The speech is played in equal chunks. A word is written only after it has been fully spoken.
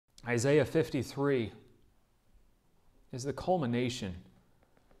Isaiah 53 is the culmination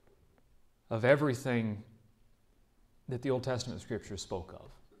of everything that the Old Testament Scripture spoke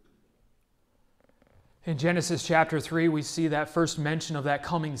of. In Genesis chapter 3, we see that first mention of that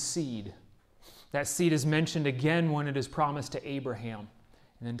coming seed. That seed is mentioned again when it is promised to Abraham,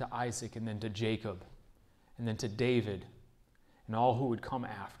 and then to Isaac, and then to Jacob, and then to David, and all who would come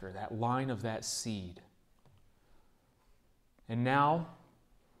after, that line of that seed. And now,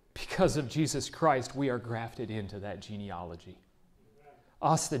 because of Jesus Christ, we are grafted into that genealogy.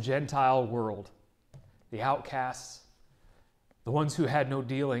 Us, the Gentile world, the outcasts, the ones who had no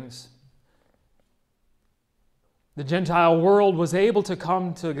dealings. The Gentile world was able to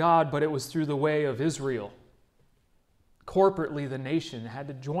come to God, but it was through the way of Israel. Corporately, the nation had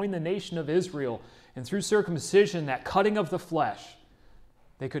to join the nation of Israel, and through circumcision, that cutting of the flesh,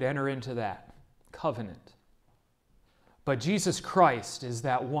 they could enter into that covenant. But Jesus Christ is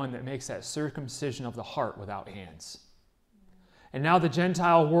that one that makes that circumcision of the heart without hands. And now the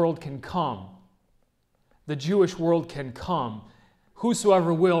Gentile world can come. The Jewish world can come.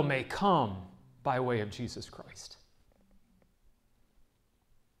 Whosoever will may come by way of Jesus Christ.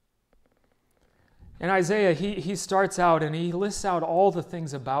 And Isaiah, he starts out and he lists out all the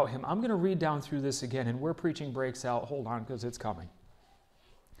things about him. I'm going to read down through this again, and where preaching breaks out, hold on, because it's coming.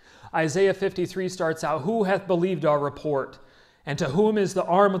 Isaiah 53 starts out, "Who hath believed our report? And to whom is the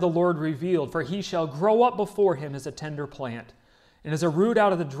arm of the Lord revealed? For he shall grow up before him as a tender plant, and as a root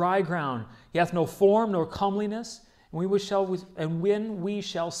out of the dry ground. He hath no form nor comeliness, and when we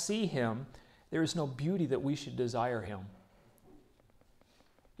shall see him, there is no beauty that we should desire him."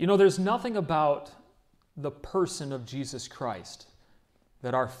 You know, there's nothing about the person of Jesus Christ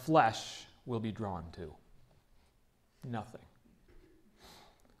that our flesh will be drawn to. Nothing.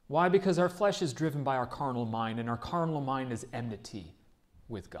 Why? Because our flesh is driven by our carnal mind, and our carnal mind is enmity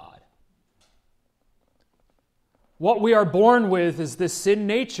with God. What we are born with is this sin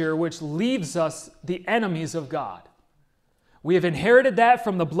nature which leaves us the enemies of God. We have inherited that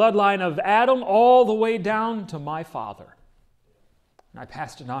from the bloodline of Adam all the way down to my father. And I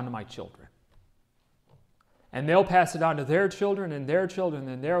passed it on to my children. And they'll pass it on to their children and their children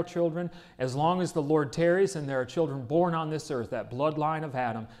and their children, as long as the Lord tarries and there are children born on this earth. That bloodline of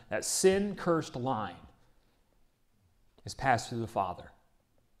Adam, that sin-cursed line, is passed through the Father.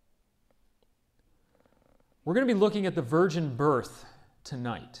 We're going to be looking at the virgin birth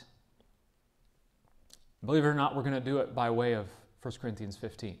tonight. Believe it or not, we're going to do it by way of 1 Corinthians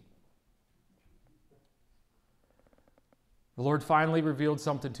 15. The Lord finally revealed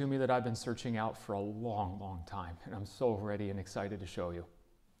something to me that I've been searching out for a long, long time, and I'm so ready and excited to show you.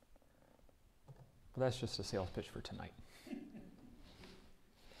 But that's just a sales pitch for tonight.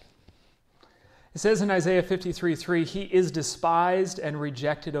 It says in Isaiah 53:3, "He is despised and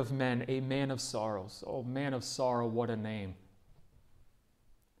rejected of men, a man of sorrows." Oh, man of sorrow, what a name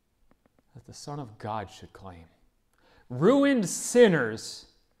that the Son of God should claim. Ruined sinners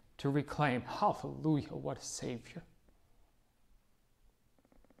to reclaim. Hallelujah, what a Savior.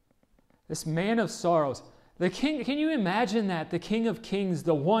 This man of sorrows. The King, can you imagine that? The King of Kings,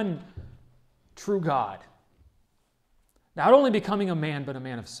 the one true God. Not only becoming a man, but a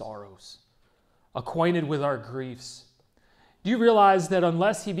man of sorrows. Acquainted with our griefs. Do you realize that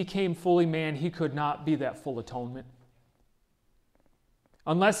unless he became fully man, he could not be that full atonement?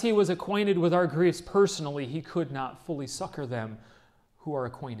 Unless he was acquainted with our griefs personally, he could not fully succor them who are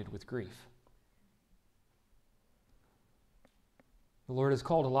acquainted with grief. The Lord has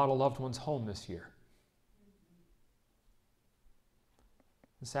called a lot of loved ones home this year.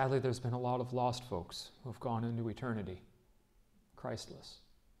 And sadly, there's been a lot of lost folks who have gone into eternity Christless.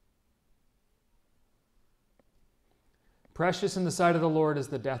 Precious in the sight of the Lord is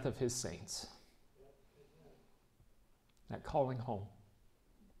the death of his saints. That calling home.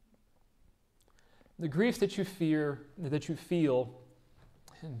 The grief that you feel,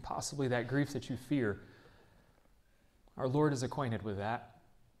 and possibly that grief that you fear, our Lord is acquainted with that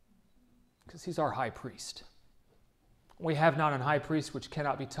because he's our high priest. We have not an high priest which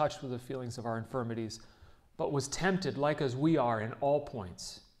cannot be touched with the feelings of our infirmities, but was tempted like as we are in all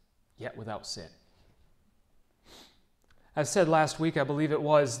points, yet without sin. I've said last week, I believe it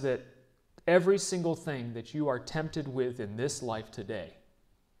was, that every single thing that you are tempted with in this life today,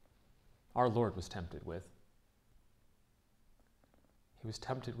 our Lord was tempted with. He was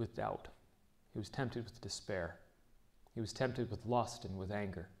tempted with doubt. He was tempted with despair. He was tempted with lust and with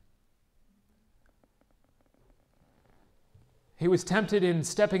anger. He was tempted in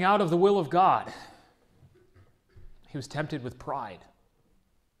stepping out of the will of God. He was tempted with pride.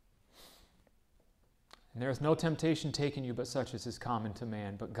 And there is no temptation taken you but such as is common to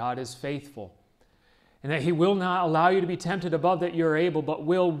man. But God is faithful, and that He will not allow you to be tempted above that you are able, but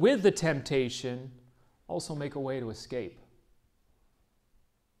will with the temptation also make a way to escape.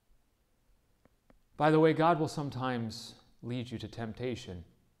 By the way, God will sometimes lead you to temptation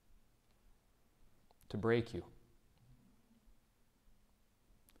to break you.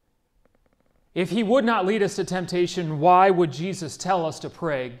 If He would not lead us to temptation, why would Jesus tell us to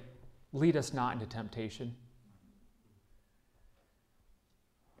pray, lead us not into temptation?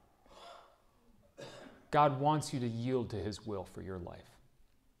 God wants you to yield to His will for your life.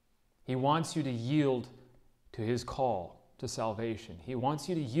 He wants you to yield to His call to salvation. He wants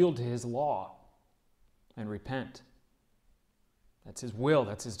you to yield to His law and repent. That's His will.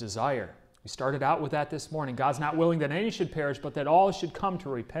 That's His desire. We started out with that this morning. God's not willing that any should perish, but that all should come to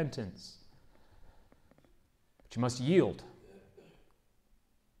repentance. But you must yield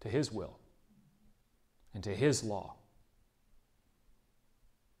to His will and to His law.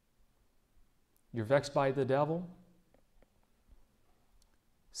 You're vexed by the devil?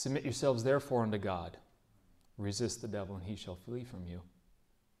 Submit yourselves therefore unto God. Resist the devil and he shall flee from you.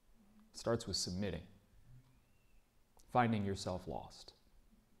 It starts with submitting. Finding yourself lost.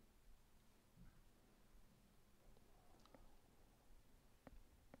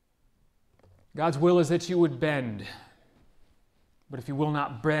 God's will is that you would bend. But if you will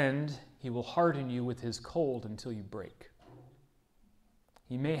not bend, He will harden you with His cold until you break.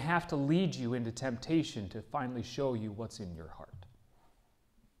 He may have to lead you into temptation to finally show you what's in your heart.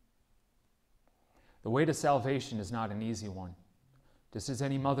 The way to salvation is not an easy one. Just as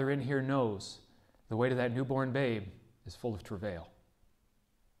any mother in here knows, the way to that newborn babe is full of travail.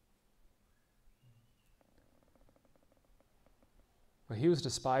 But He was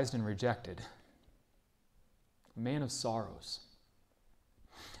despised and rejected, a man of sorrows,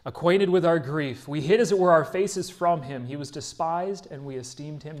 acquainted with our grief. We hid, as it were, our faces from Him. He was despised, and we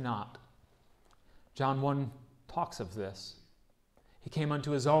esteemed Him not. John 1 talks of this. He came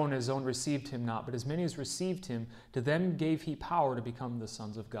unto His own received Him not. But as many as received Him, to them gave He power to become the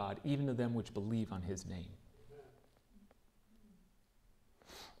sons of God, even to them which believe on His name.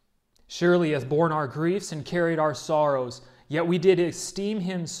 Surely He hath borne our griefs and carried our sorrows, yet we did esteem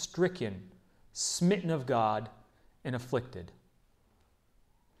Him stricken, smitten of God, and afflicted.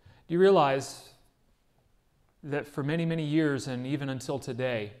 Do you realize that for many, many years, and even until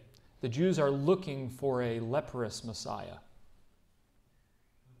today, the Jews are looking for a leprous Messiah?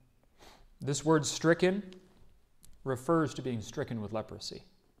 This word stricken refers to being stricken with leprosy.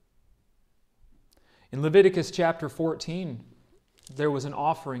 In Leviticus chapter 14, there was an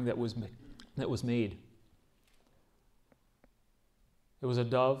offering that was made. It was a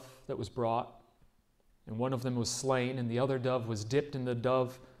dove that was brought, and one of them was slain, and the other dove was dipped in the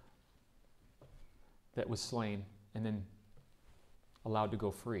dove that was slain and then allowed to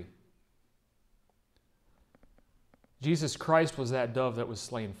go free. Jesus Christ was that dove that was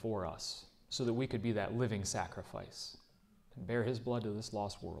slain for us so that we could be that living sacrifice and bear His blood to this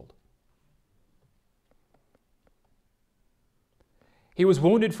lost world. He was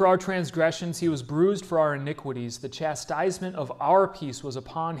wounded for our transgressions. He was bruised for our iniquities. The chastisement of our peace was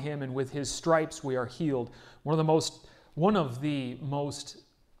upon Him, and with His stripes we are healed. One of the most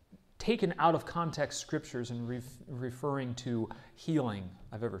taken out of context scriptures and referring to healing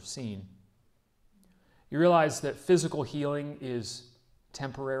I've ever seen. You realize that physical healing is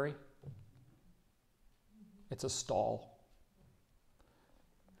temporary. It's a stall.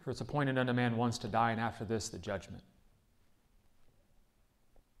 For it's appointed unto man once to die, and after this the judgment.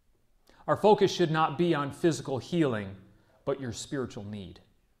 Our focus should not be on physical healing, but your spiritual need.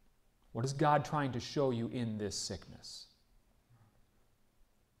 What is God trying to show you in this sickness?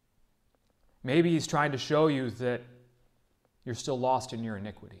 Maybe He's trying to show you that you're still lost in your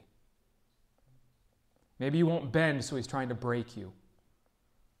iniquity. Maybe you won't bend, so He's trying to break you.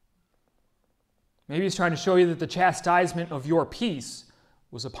 Maybe He's trying to show you that the chastisement of your peace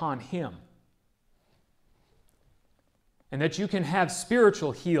was upon Him. And that you can have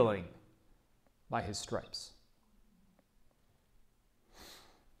spiritual healing by His stripes.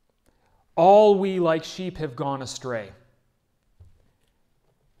 All we like sheep have gone astray.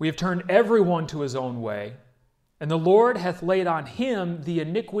 We have turned everyone to his own way, and the Lord hath laid on Him the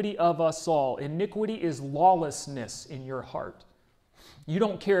iniquity of us all. Iniquity is lawlessness in your heart. You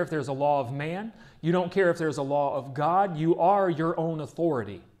don't care if there's a law of man. You don't care if there's a law of God. You are your own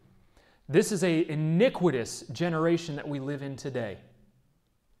authority. This is an iniquitous generation that we live in today,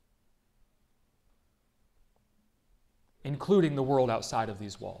 including the world outside of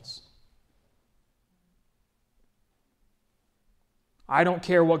these walls. I don't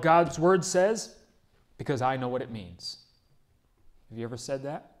care what God's Word says, because I know what it means. Have you ever said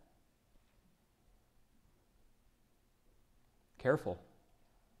that? Careful.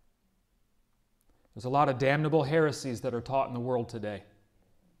 There's a lot of damnable heresies that are taught in the world today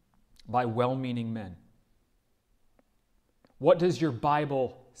by well-meaning men. What does your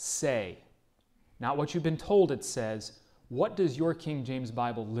Bible say? Not what you've been told it says. What does your King James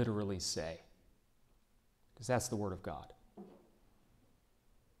Bible literally say? Because that's the Word of God.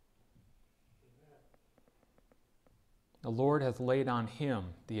 The Lord hath laid on him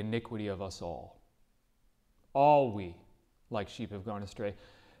the iniquity of us all. All we, like sheep, have gone astray.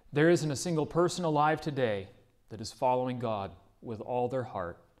 There isn't a single person alive today that is following God with all their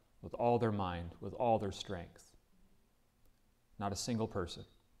heart, with all their mind, with all their strength. Not a single person.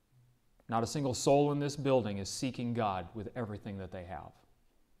 Not a single soul in this building is seeking God with everything that they have.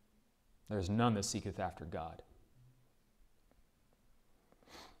 There's none that seeketh after God.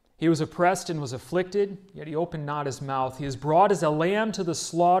 He was oppressed and was afflicted, yet he opened not his mouth. He is brought as a lamb to the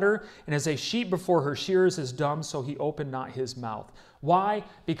slaughter, and as a sheep before her shearers is dumb, so he opened not his mouth. Why?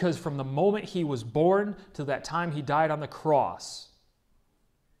 Because from the moment he was born to that time he died on the cross,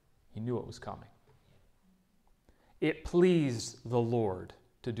 he knew it was coming. It pleased the Lord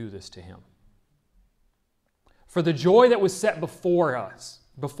to do this to him. For the joy that was set before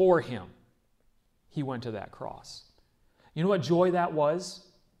him, he went to that cross. You know what joy that was?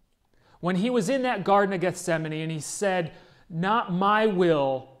 When he was in that Garden of Gethsemane and he said, "Not my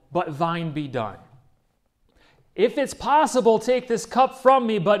will, but thine be done. If it's possible, take this cup from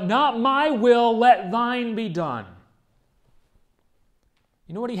me, but not my will, let thine be done."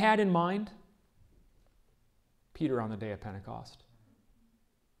 You know what he had in mind? Peter on the day of Pentecost.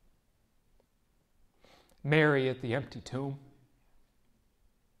 Mary at the empty tomb.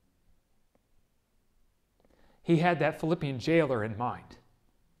 He had that Philippian jailer in mind.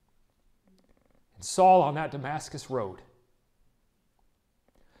 And Saul on that Damascus road.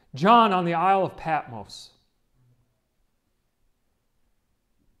 John on the Isle of Patmos.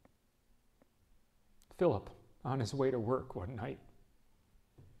 Philip on his way to work one night.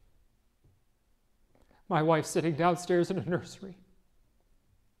 My wife sitting downstairs in a nursery.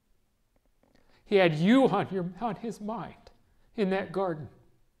 He had you on his mind in that garden.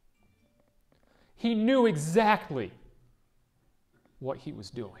 He knew exactly what he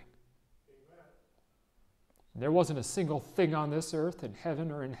was doing. There wasn't a single thing on this earth, in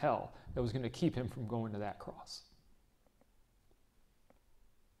heaven or in hell, that was going to keep him from going to that cross.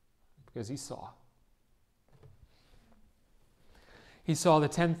 Because he saw. He saw the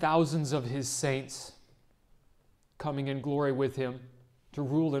 10,000s of his saints coming in glory with him to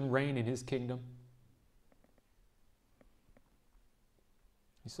rule and reign in his kingdom.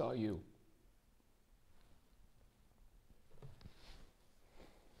 He saw you.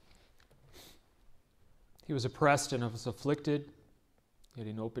 He was oppressed and was afflicted, yet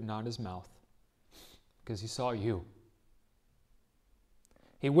he opened not his mouth, because he saw you.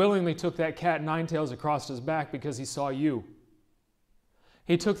 He willingly took that cat o' nine tails across his back because he saw you.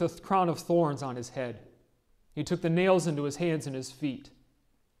 He took the crown of thorns on his head. He took the nails into his hands and his feet.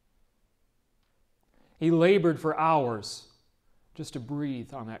 He labored for hours just to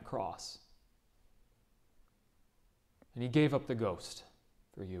breathe on that cross. And he gave up the ghost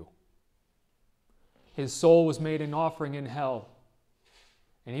for you. His soul was made an offering in hell.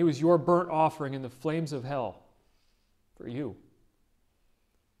 And he was your burnt offering in the flames of hell for you.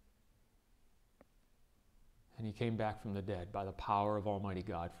 And he came back from the dead by the power of Almighty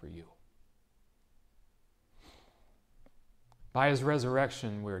God for you. By his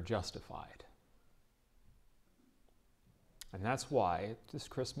resurrection, we're justified. And that's why, at this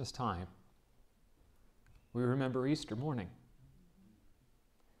Christmas time, we remember Easter morning.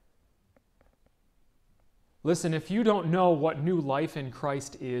 Listen, if you don't know what new life in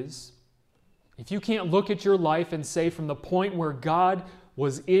Christ is, if you can't look at your life and say from the point where God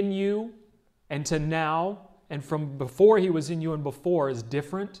was in you and to now, and from before he was in you and before is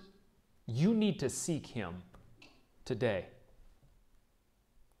different, you need to seek him today.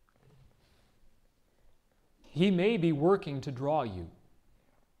 He may be working to draw you.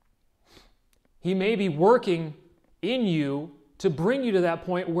 He may be working in you to bring you to that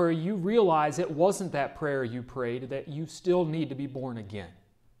point where you realize it wasn't that prayer you prayed, that you still need to be born again.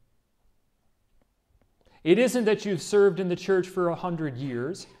 It isn't that you've served in the church for 100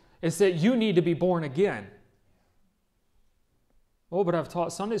 years. It's that you need to be born again. Oh, but I've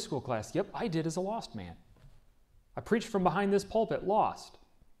taught Sunday school class. Yep, I did as a lost man. I preached from behind this pulpit, lost.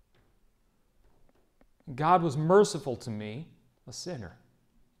 God was merciful to me, a sinner.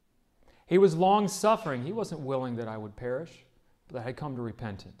 He was long-suffering. He wasn't willing that I would perish, but that I come to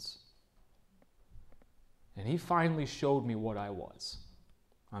repentance. And he finally showed me what I was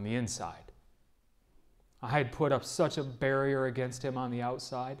on the inside. I had put up such a barrier against him on the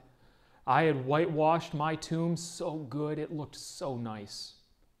outside. I had whitewashed my tomb so good, it looked so nice.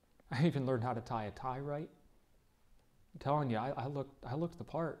 I even learned how to tie a tie right. I'm telling you, I looked the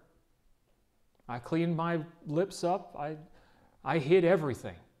part. I cleaned my lips up. I hid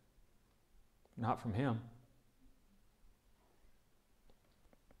everything. Not from him.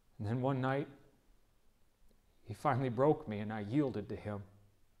 And then one night, he finally broke me and I yielded to him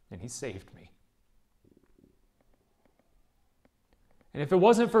and he saved me. And if it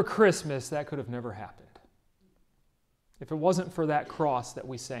wasn't for Christmas, that could have never happened. If it wasn't for that cross that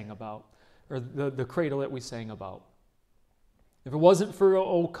we sang about, or the cradle that we sang about. If it wasn't for,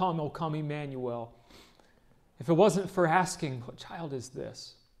 O come, Emmanuel. If it wasn't for asking, what child is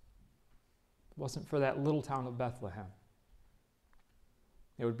this? If it wasn't for that little town of Bethlehem,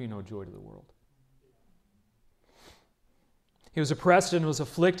 there would be no joy to the world. He was oppressed and was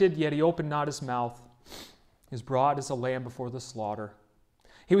afflicted, yet he opened not his mouth. He was brought as a lamb before the slaughter.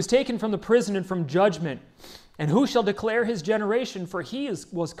 He was taken from the prison and from judgment. And who shall declare his generation? For he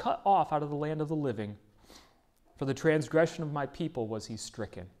was cut off out of the land of the living. For the transgression of my people was he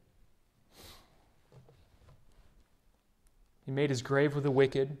stricken. He made his grave with the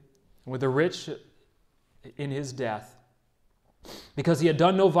wicked, and with the rich in his death. Because he had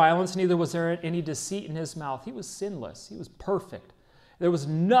done no violence, neither was there any deceit in his mouth. He was sinless. He was perfect. There was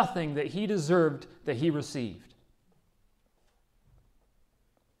nothing that he deserved that he received.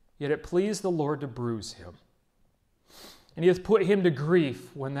 Yet it pleased the Lord to bruise him. And he hath put him to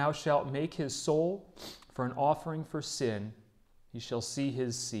grief. When thou shalt make his soul for an offering for sin, ye shall see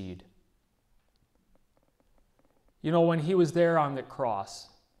his seed. You know, when he was there on the cross,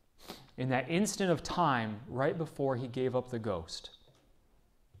 in that instant of time right before he gave up the ghost,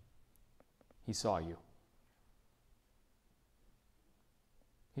 he saw you.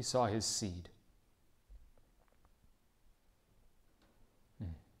 He saw his seed.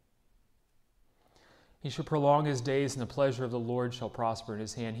 He shall prolong his days, and the pleasure of the Lord shall prosper in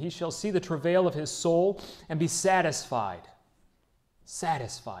his hand. He shall see the travail of his soul and be satisfied.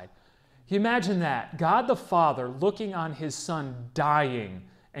 Satisfied. Can you imagine that? God the Father looking on his Son dying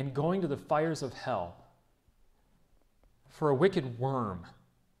and going to the fires of hell for a wicked worm.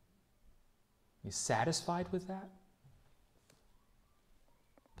 He's satisfied with that?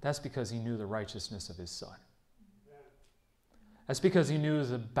 But that's because he knew the righteousness of his Son. That's because he knew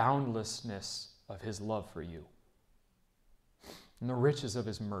the boundlessness of his love for you and the riches of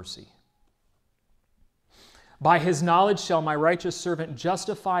his mercy. By his knowledge shall my righteous servant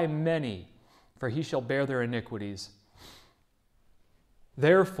justify many, for he shall bear their iniquities.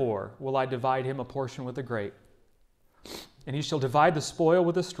 Therefore will I divide him a portion with the great, and he shall divide the spoil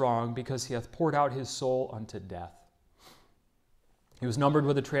with the strong, because he hath poured out his soul unto death. He was numbered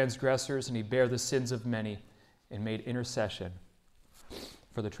with the transgressors, and he bare the sins of many, and made intercession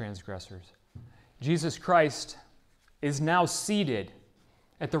for the transgressors. Jesus Christ is now seated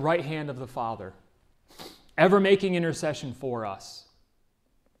at the right hand of the Father, ever making intercession for us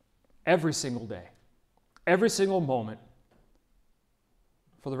every single day, every single moment,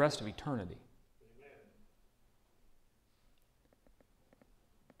 for the rest of eternity. Amen.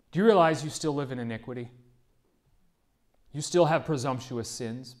 Do you realize you still live in iniquity? You still have presumptuous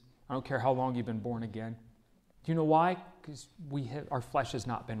sins. I don't care how long you've been born again. Do you know why? Because our flesh has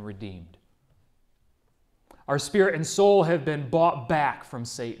not been redeemed. Our spirit and soul have been bought back from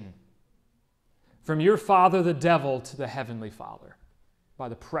Satan, from your father, the devil, to the heavenly Father, by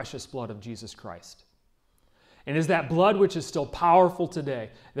the precious blood of Jesus Christ. And is that blood which is still powerful today.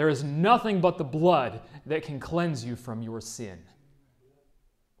 There is nothing but the blood that can cleanse you from your sin.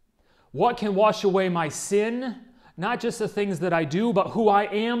 What can wash away my sin? Not just the things that I do, but who I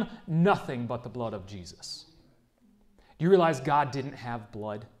am? Nothing but the blood of Jesus. Do you realize God didn't have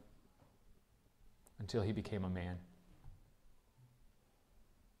blood until he became a man?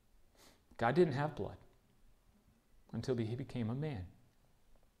 God didn't have blood until he became a man.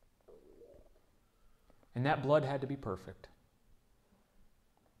 And that blood had to be perfect.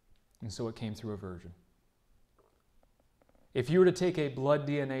 And so it came through a virgin. If you were to take a blood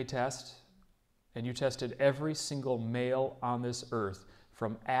DNA test and you tested every single male on this earth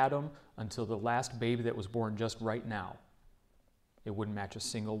from Adam until the last baby that was born just right now, it wouldn't match a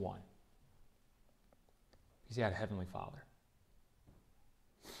single one. Because he had a heavenly Father.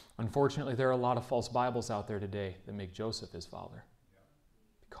 Unfortunately, there are a lot of false Bibles out there today that make Joseph his father.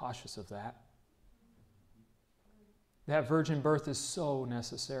 Be cautious of that. That virgin birth is so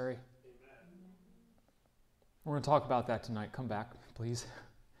necessary. We're going to talk about that tonight. Come back, please.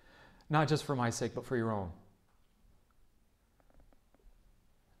 Not just for my sake, but for your own.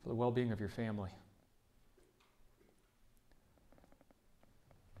 for the well-being of your family.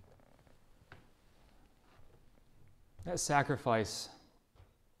 That sacrifice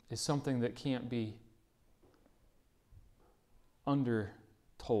is something that can't be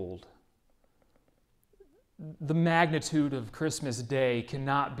undertold. The magnitude of Christmas Day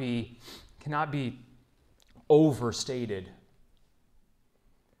cannot be overstated.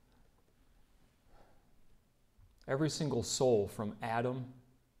 Every single soul from Adam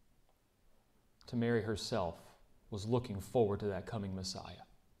to Mary herself was looking forward to that coming Messiah.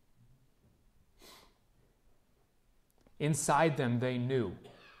 Inside them, they knew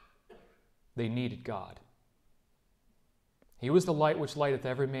they needed God. He was the light which lighteth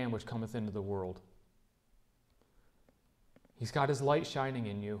every man which cometh into the world. He's got His light shining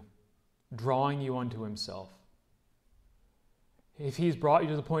in you, drawing you unto Himself. If He's brought you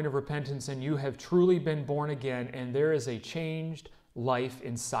to the point of repentance and you have truly been born again and there is a changed life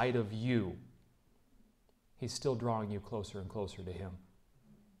inside of you, He's still drawing you closer and closer to Him.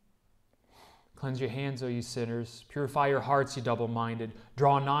 Cleanse your hands, O ye sinners. Purify your hearts, ye double-minded.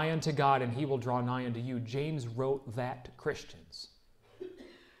 Draw nigh unto God, and He will draw nigh unto you. James wrote that to Christians.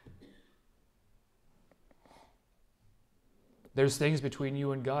 There's things between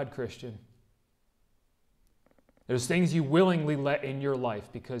you and God, Christian. There's things you willingly let in your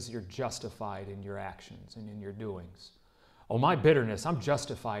life because you're justified in your actions and in your doings. Oh, my bitterness, I'm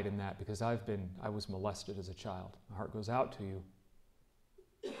justified in that because I was molested as a child. My heart goes out to you.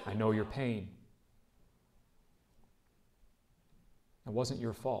 I know your pain. It wasn't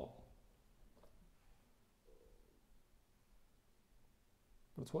your fault.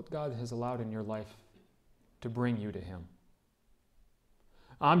 But it's what God has allowed in your life to bring you to Him.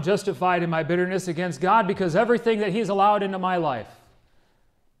 I'm justified in my bitterness against God because everything that He's allowed into my life.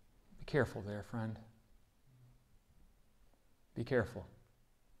 Be careful there, friend. Be careful.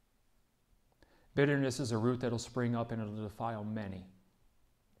 Bitterness is a root that will spring up and it'll defile many.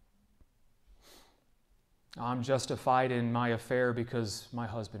 I'm justified in my affair because my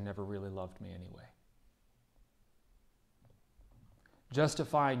husband never really loved me anyway.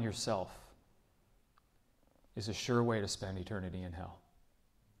 Justifying yourself is a sure way to spend eternity in hell.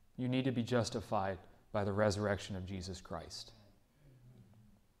 You need to be justified by the resurrection of Jesus Christ.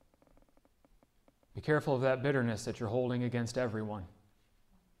 Be careful of that bitterness that you're holding against everyone.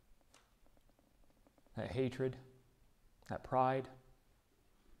 That hatred, that pride.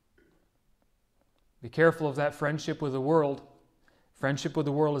 Be careful of that friendship with the world. Friendship with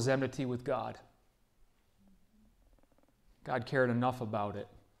the world is enmity with God. God cared enough about it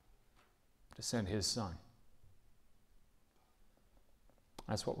to send His Son.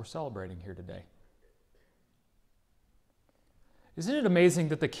 That's what we're celebrating here today. Isn't it amazing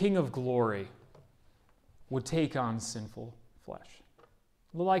that the King of Glory would take on sinful flesh?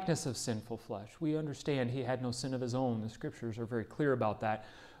 The likeness of sinful flesh. We understand He had no sin of His own. The Scriptures are very clear about that.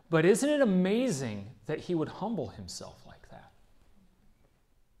 But isn't it amazing that He would humble Himself like that?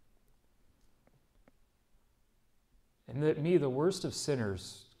 And that me, the worst of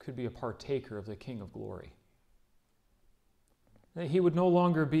sinners, could be a partaker of the King of Glory. That He would no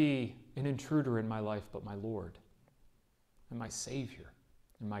longer be an intruder in my life, but my Lord and my Savior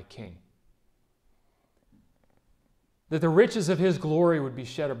and my King. That the riches of His glory would be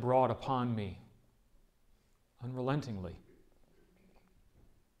shed abroad upon me unrelentingly.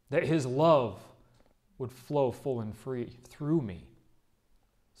 That His love would flow full and free through me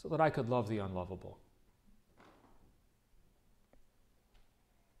so that I could love the unlovable.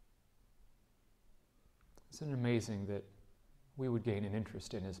 Isn't it amazing that we would gain an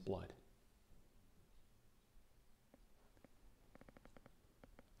interest in His blood?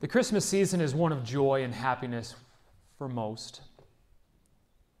 The Christmas season is one of joy and happiness for most.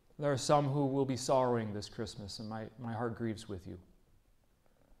 There are some who will be sorrowing this Christmas, and my heart grieves with you.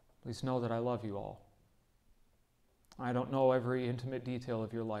 Please know that I love you all. I don't know every intimate detail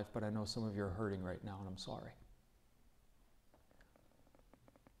of your life, but I know some of you are hurting right now, and I'm sorry.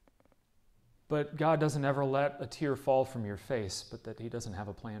 But God doesn't ever let a tear fall from your face, but that He doesn't have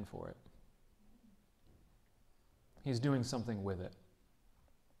a plan for it. He's doing something with it.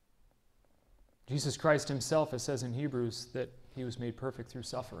 Jesus Christ Himself, it says in Hebrews, that He was made perfect through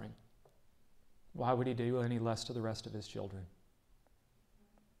suffering. Why would He do any less to the rest of His children?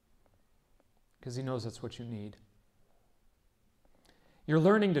 Because He knows that's what you need. You're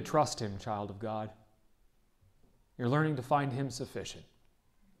learning to trust Him, child of God. You're learning to find Him sufficient.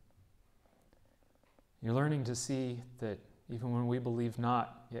 You're learning to see that even when we believe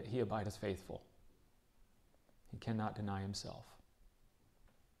not, yet He abideth faithful. He cannot deny Himself.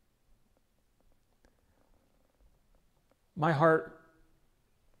 My heart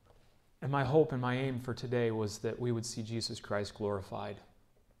And my hope and my aim for today was that we would see Jesus Christ glorified.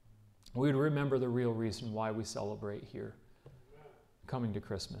 We would remember the real reason why we celebrate here, coming to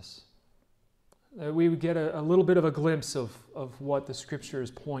Christmas. That we would get a little bit of a glimpse of what the Scriptures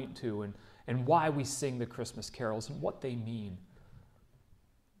point to and why we sing the Christmas carols and what they mean.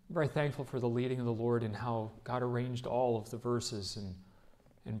 I'm very thankful for the leading of the Lord and how God arranged all of the verses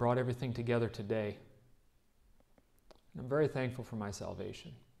and brought everything together today. And I'm very thankful for my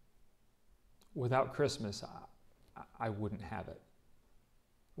salvation. Without Christmas, I wouldn't have it.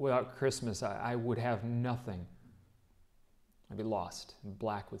 Without Christmas, I would have nothing. I'd be lost and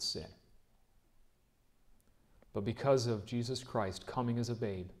black with sin. But because of Jesus Christ coming as a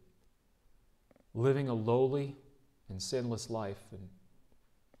babe, living a lowly and sinless life, and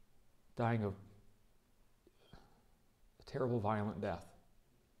dying a terrible, violent death,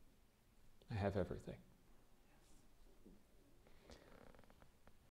 I have everything.